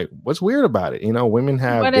 like what's weird about it? You know, women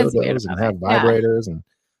have dildos and have vibrators and,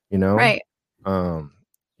 you know, right.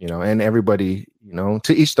 You know, and everybody, you know,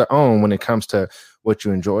 to each their own when it comes to what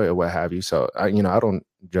you enjoy or what have you. So, you know, I don't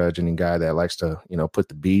judge any guy that likes to, you know, put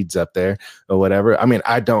the beads up there or whatever. I mean,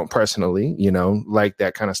 I don't personally, you know, like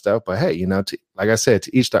that kind of stuff. But hey, you know, like I said,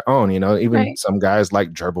 to each their own, you know, even some guys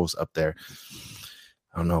like gerbils up there.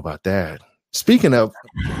 I don't know about that. Speaking of,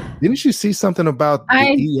 didn't you see something about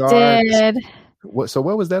the ER? I did.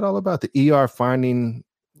 What was that all about? The ER finding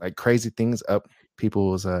like crazy things up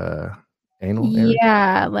people's anal area?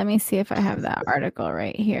 Yeah, let me see if I have that article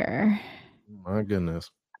right here. My goodness.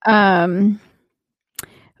 And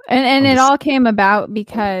it all came about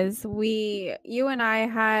because you and I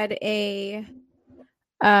had a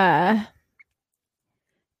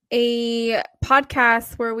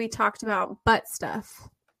podcast where we talked about butt stuff.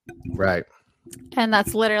 Right. And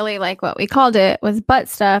that's literally like what we called it, was butt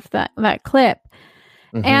stuff, that clip.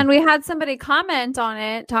 Mm-hmm. And we had somebody comment on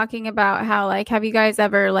it talking about how, like, have you guys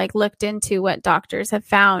ever like looked into what doctors have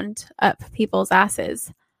found up people's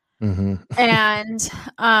asses? Mm-hmm. And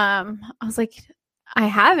I was like, I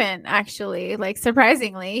haven't actually, like,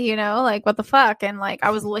 surprisingly, you know, like, what the fuck? And like, I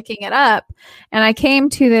was looking it up and I came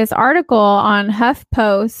to this article on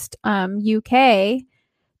HuffPost UK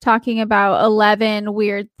talking about 11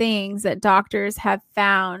 weird things that doctors have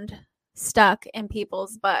found stuck in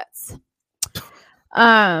people's butts.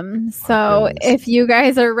 So if you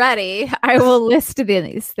guys are ready, I will list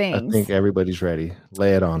these things. I think everybody's ready.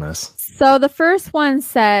 Lay it on us. So the first one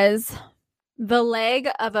says the leg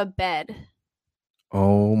of a bed.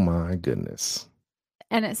 Oh my goodness.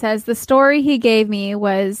 And it says the story he gave me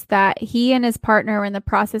was that he and his partner were in the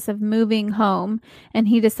process of moving home, and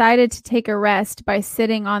he decided to take a rest by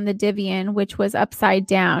sitting on the divan, which was upside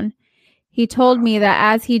down. He told me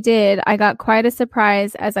that as he did, I got quite a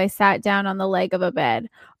surprise as I sat down on the leg of a bed.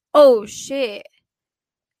 Oh, shit.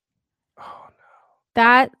 Oh, no.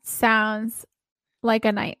 That sounds like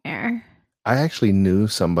a nightmare. I actually knew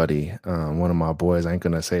somebody, one of my boys, I ain't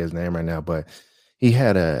going to say his name right now, but he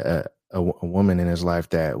had a woman in his life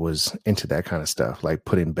that was into that kind of stuff, like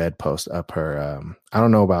putting bedposts up her, I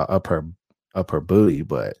don't know about up her booty,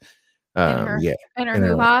 but in her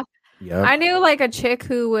hoo-ha. Yep. I knew like a chick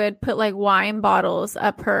who would put like wine bottles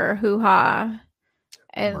up her hoo-ha,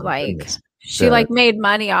 and she like made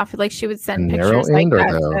money off it. Like she would send pictures like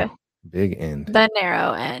that. The big end. The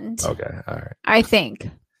narrow end. Okay, all right. I think.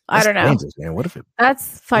 I don't know. Man. What if it?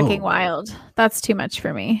 That's fucking wild. That's too much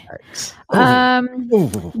for me.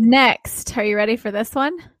 Nice. Next, are you ready for this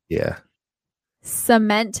one? Yeah.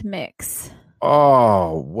 cement mix.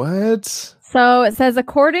 Oh, what? So it says,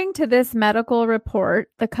 according to this medical report,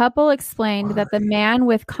 the couple explained that the man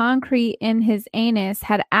with concrete in his anus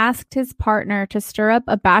had asked his partner to stir up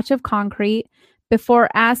a batch of concrete before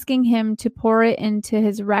asking him to pour it into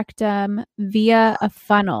his rectum via a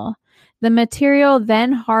funnel. The material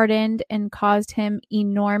then hardened and caused him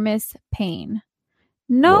enormous pain.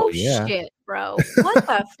 No shit, bro. What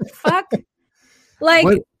the fuck? Like,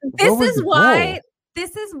 this is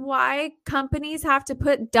why companies have to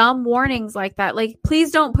put dumb warnings like that. Like,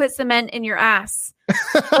 please don't put cement in your ass.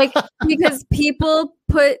 Like, because people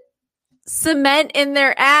put cement in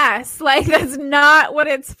their ass. Like, that's not what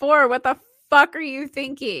it's for. What the fuck are you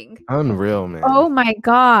thinking? Unreal, man. Oh my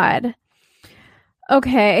God.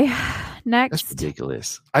 Okay. Next. That's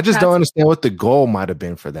ridiculous. I just don't understand what the goal might have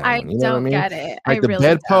been for that one. You know what I mean? Get it. Like the really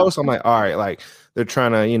bedpost, I'm like, all right, like they're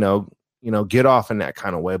trying to, get off in that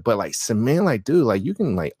kind of way. But like cement, like, dude, like you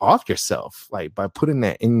can like off yourself, like by putting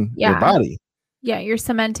that in your body. Yeah, you're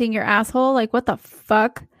cementing your asshole. Like, what the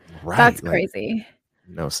fuck? Right. That's crazy.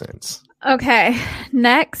 No sense. Okay.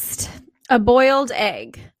 Next, a boiled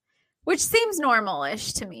egg. Which seems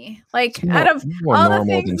normal-ish to me. Like, out of all the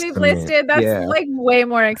things we've listed, that's like way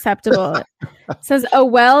more acceptable. It says, a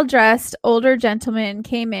well-dressed older gentleman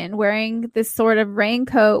came in wearing this sort of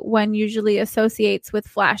raincoat one usually associates with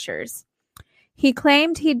flashers. He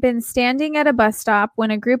claimed he'd been standing at a bus stop when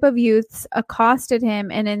a group of youths accosted him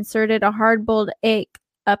and inserted a hard-boiled egg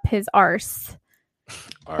up his arse.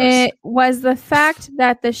 It was the fact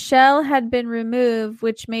that the shell had been removed,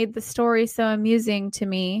 which made the story so amusing to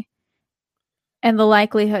me. And the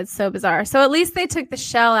likelihood so bizarre. So at least they took the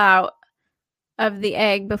shell out of the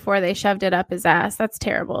egg before they shoved it up his ass. That's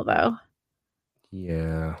terrible, though.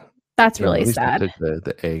 Yeah. That's really sad. They took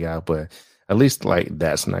the egg out, but at least like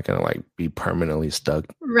that's not gonna like be permanently stuck.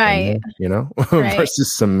 Right. Right.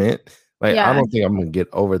 Versus cement. Like I don't think I'm gonna get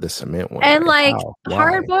over the cement one. And like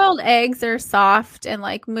hard-boiled eggs are soft and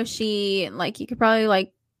like mushy, and like you could probably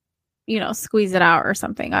like, squeeze it out or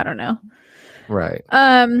something. I don't know. Right.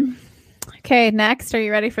 Okay, next. Are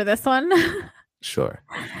you ready for this one? Sure.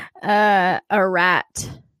 A rat.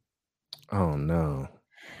 Oh, no.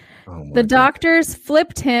 The doctors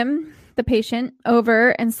flipped him, the patient,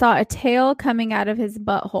 over and saw a tail coming out of his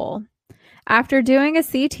butthole. After doing a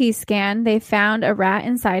CT scan, they found a rat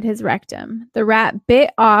inside his rectum. The rat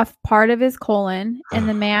bit off part of his colon, and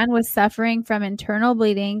the man was suffering from internal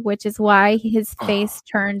bleeding, which is why his face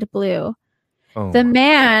turned blue. The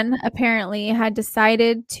man apparently had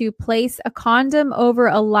decided to place a condom over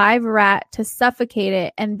a live rat to suffocate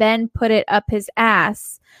it and then put it up his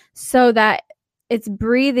ass so that its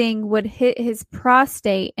breathing would hit his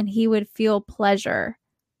prostate and he would feel pleasure.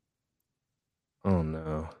 Oh,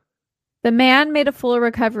 no. The man made a full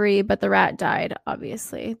recovery, but the rat died,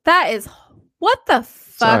 obviously. That is... What the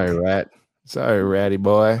fuck? Sorry, rat. Sorry, ratty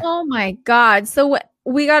boy. Oh, my God. So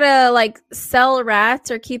we gotta like sell rats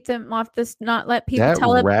or keep them off this, not let people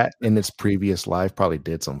tell it. That rat in its previous life probably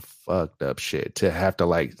did some fucked up shit to have to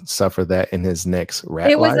like suffer that in his next rat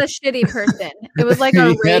It was life. a shitty person. It was like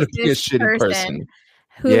a racist person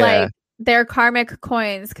who like their karmic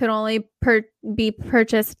coins could only be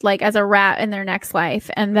purchased like as a rat in their next life,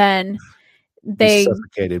 and then they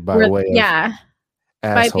suffocated by way of asshole.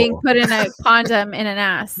 By being put in a condom in an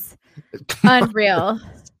ass. Unreal.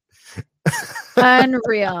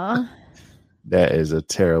 Unreal. That is a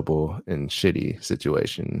terrible and shitty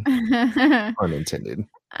situation. Unintended.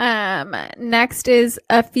 Next is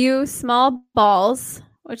a few small balls,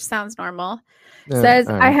 which sounds normal. Says,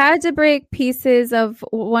 I had to break pieces of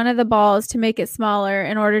one of the balls to make it smaller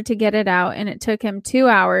in order to get it out, and it took him 2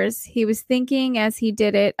 hours. He was thinking as he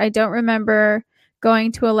did it, I don't remember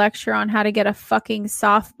going to a lecture on how to get a fucking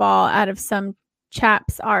softball out of some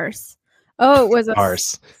chap's arse. Oh, it was a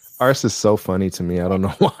arse. Arse is so funny to me. I don't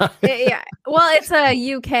know why. Yeah. Well, it's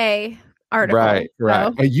a UK article. Right.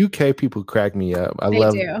 UK people crack me up. I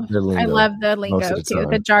love their lingo. I love the lingo too.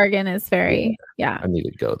 The jargon is very, I need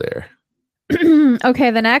to go there.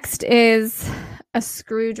 Okay, the next is a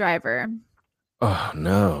screwdriver. Oh,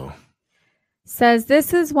 no. Says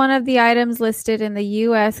this is one of the items listed in the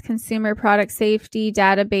U.S. Consumer Product Safety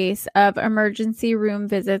Database of emergency room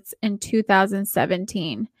visits in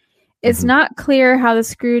 2017. It's not clear how the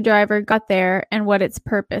screwdriver got there and what its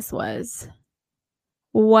purpose was.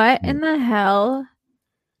 What in the hell?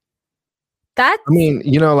 That's... I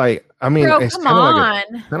mean, bro, it's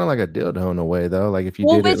kind of like a dildo in a way, though. Like if you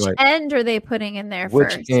did which it, like, end are they putting in there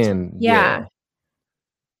which first? end? Yeah.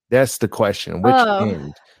 That's the question. Which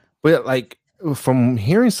end? But like from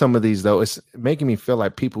hearing some of these, though, it's making me feel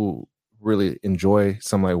like people really enjoy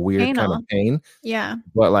some like weird kind of pain. Yeah.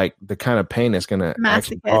 But like the kind of pain that's going to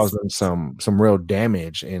actually cause them some real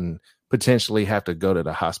damage and potentially have to go to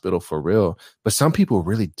the hospital for real. But some people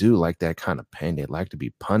really do like that kind of pain. They like to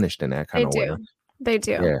be punished in that kind of way. They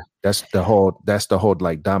do. Yeah. That's the whole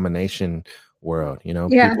like domination world, you know?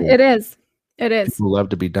 Yeah, it is. It is. People love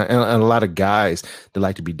to be done, and a lot of guys, they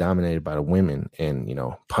like to be dominated by the women and, you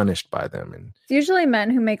know, punished by them. And it's usually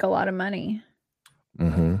men who make a lot of money.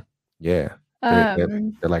 Mm-hmm. Yeah.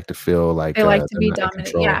 They like to feel like they like to be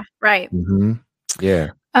dominated. Yeah, right. Mm-hmm. Yeah.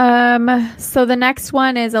 So the next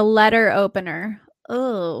one is a letter opener.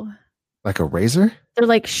 Oh, like a razor? They're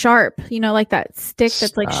like sharp, you know, like that stick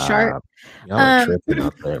that's like sharp. Y'all are tripping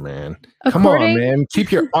out there, man. Come on, man.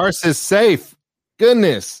 Keep your arses safe.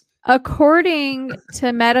 Goodness. According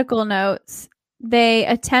to medical notes, they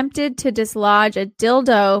attempted to dislodge a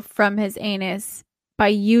dildo from his anus by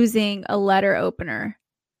using a letter opener.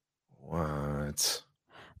 What?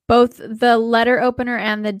 Both the letter opener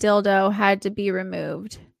and the dildo had to be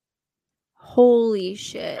removed. Holy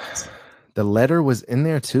shit. The letter was in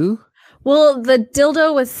there too? Well, the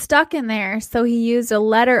dildo was stuck in there, so he used a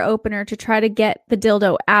letter opener to try to get the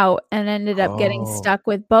dildo out and ended up getting stuck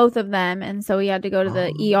with both of them. And so he had to go to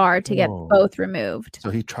the ER to get both removed.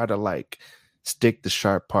 So he tried to like stick the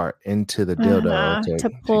sharp part into the dildo to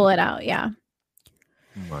pull it out. Yeah.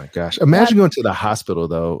 Oh my gosh. Imagine going to the hospital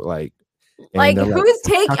though, like who's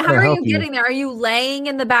taking? How are you getting there? Are you laying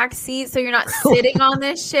in the back seat so you're not sitting on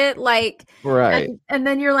this shit? Like, right. And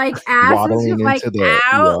then you're like, ass is like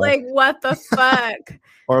out. Like, what the fuck?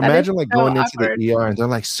 Or imagine like going into the ER and they're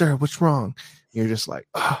like, "Sir, what's wrong?" You're just like,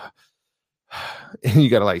 "Oh," and you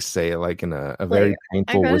gotta like say it like in a very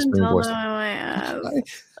painful whispering voice.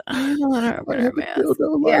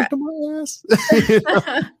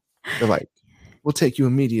 They're like, "We'll take you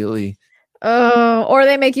immediately." Oh, or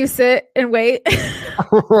they make you sit and wait.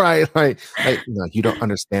 Right. Like, no, you don't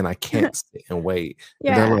understand. I can't sit and wait.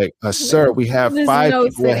 Yeah. And they're like, "Sir, we have 5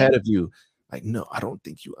 people ahead of you." Like, no, I don't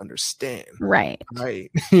think you understand. Right.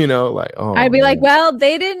 Right. You know, like, oh. I'd be like, well,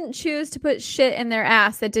 they didn't choose to put shit in their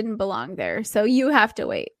ass that didn't belong there. So you have to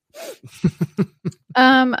wait.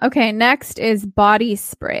 Okay. Next is body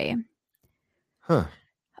spray. Huh.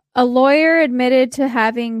 A lawyer admitted to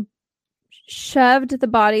having shoved the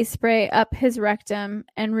body spray up his rectum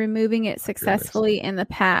and removing it successfully in the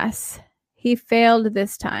past. He failed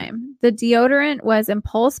this time. The deodorant was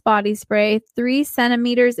Impulse body spray, 3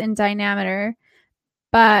 centimeters in diameter,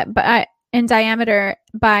 by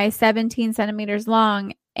 17 centimeters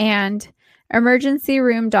long, and emergency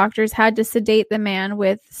room doctors had to sedate the man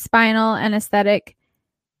with spinal anesthetic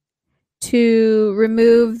to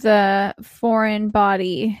remove the foreign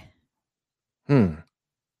body.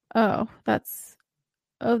 Oh,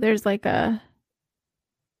 there's like a...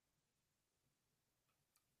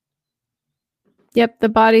 Yep, the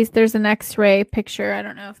bodies, there's an x-ray picture. I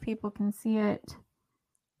don't know if people can see it.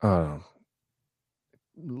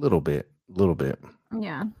 Little bit.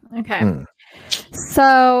 Yeah, okay.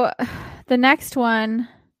 So, the next one,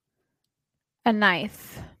 a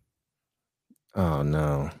knife. Oh,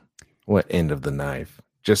 no. What end of the knife?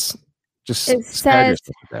 Just it says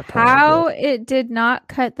how it did not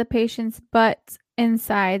cut the patient's butt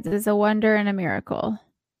insides is a wonder and a miracle.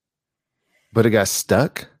 But it got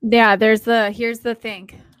stuck? Yeah, here's the thing.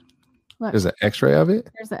 Look, there's an x-ray of it?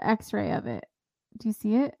 There's an x-ray of it. Do you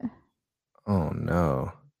see it? Oh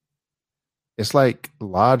no. It's like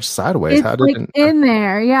lodged sideways. It's like in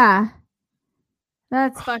there, yeah.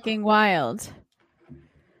 That's fucking wild.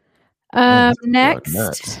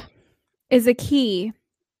 Next is a key.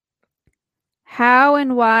 How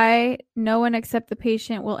and why no one except the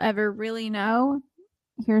patient will ever really know.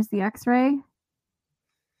 Here's the x-ray.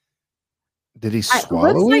 Did he swallow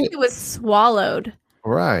it? Looks like it was swallowed.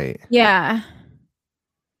 Right. Yeah.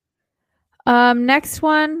 Next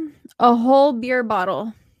one, a whole beer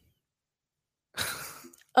bottle.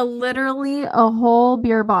 Literally a whole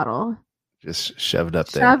beer bottle. Just shoved up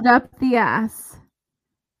there. Shoved up the ass.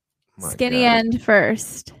 Skinny end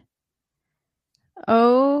first.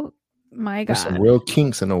 Oh my God. There's some real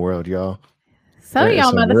kinks in the world, y'all. Some of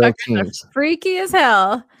y'all motherfuckers are freaky as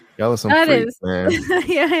hell. Y'all are some freaks, man.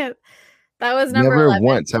 Yeah. That was number Never 11.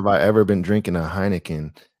 once have I ever been drinking a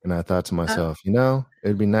Heineken and I thought to myself,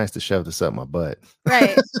 it'd be nice to shove this up my butt.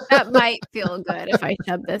 Right. That might feel good if I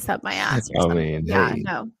shove this up my ass. Or something. I mean,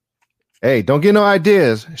 no. Hey, don't get no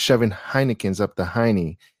ideas. Shoving Heinekens up the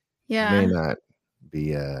hiney may not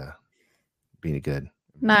be good.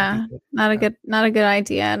 Nah, not a good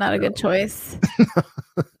idea. Not a good choice.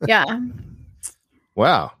 Yeah.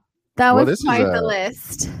 Wow. That was quite the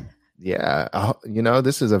list. Yeah,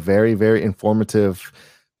 this is a very, very informative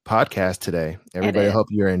podcast today. Everybody, I hope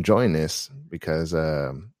you're enjoying this because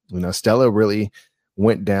Stella really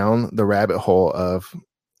went down the rabbit hole of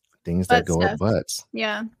things that go up butts.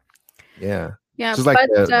 Yeah. This butt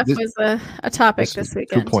stuff was a topic this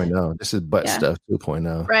weekend. 2.0. This is butt stuff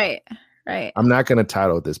 2.0. Right. I'm not going to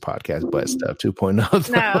title this podcast butt stuff 2.0.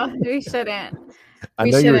 No, we shouldn't. I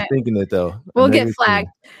know you were thinking it though. We'll get flagged.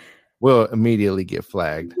 We'll immediately get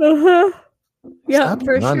flagged. Yeah, stop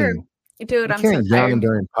for sure. Dude, I'm so tired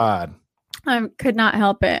during pod. I could not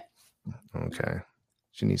help it. Okay.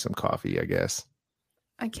 She needs some coffee, I guess.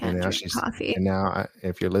 I can't drink coffee. And now,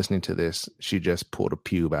 if you're listening to this, she just pulled a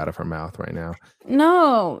pube out of her mouth right now.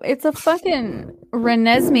 No, it's a fucking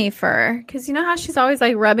Renesmee fur. Because you know how she's always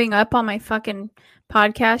like rubbing up on my fucking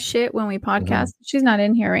podcast shit when we podcast? Mm-hmm. She's not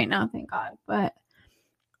in here right now, thank God. But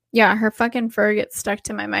yeah, her fucking fur gets stuck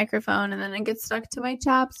to my microphone and then it gets stuck to my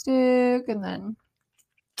chapstick and then...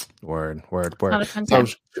 Word. So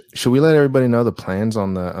should we let everybody know the plans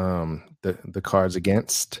on the cards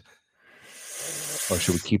against, or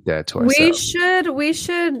should we keep that to ourselves? We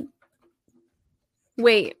should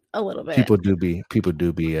wait a little bit. People do be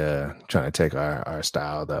trying to take our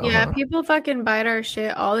style though. Yeah, people fucking bite our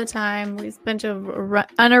shit all the time. We're a bunch of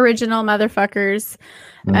unoriginal motherfuckers.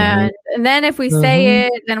 Mm-hmm. And then if we say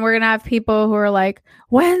it, then we're gonna have people who are like,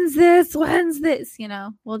 when's this?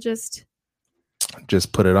 We'll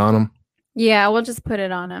just put it on them. Yeah, we'll just put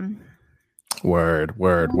it on them. Word.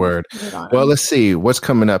 Well, let's see what's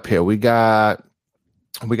coming up here. We got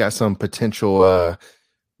some potential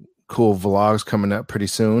cool vlogs coming up pretty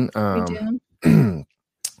soon.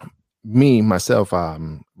 Me myself,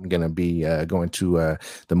 I'm gonna be going to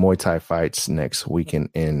the Muay Thai fights next weekend.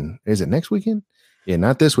 Is it next weekend? Yeah,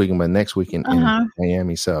 not this weekend, but next weekend in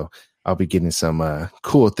Miami. So I'll be getting some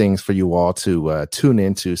cool things for you all to tune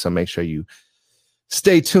into. So make sure you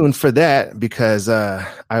stay tuned for that because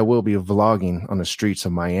I will be vlogging on the streets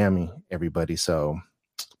of Miami, everybody. So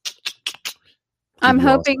I'm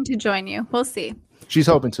hoping to join you. We'll see. She's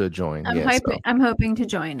hoping to join. I'm hoping to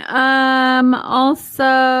join. Also,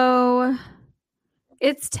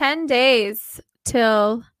 it's 10 days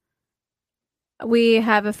till we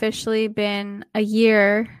have officially been a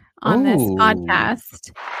year on this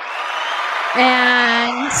podcast.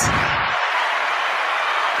 And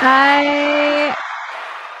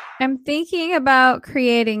I'm thinking about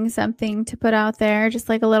creating something to put out there, just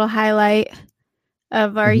like a little highlight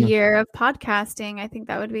of our year of podcasting. I think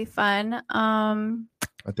that would be fun. I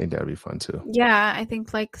think that would be fun too. Yeah, I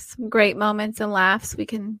think like some great moments and laughs we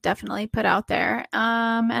can definitely put out there.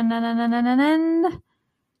 And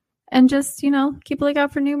just, keep a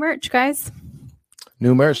lookout for new merch, guys.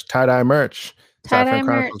 New merch, tie-dye merch. Tie-dye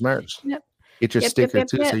merch. Yep. Get your sticker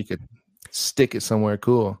too, so you could stick it somewhere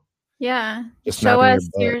cool. Yeah. Show us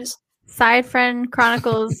your Side Friend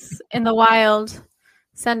Chronicles in the wild.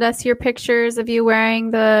 Send us your pictures of you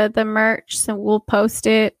wearing the merch, so we'll post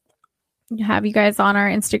it. Have you guys on our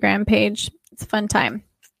Instagram page. It's a fun time.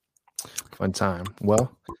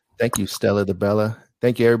 Well, thank you, Stella DeBella.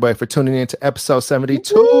 Thank you, everybody, for tuning in to episode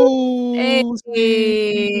 72.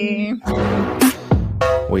 Hey.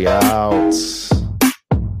 We out.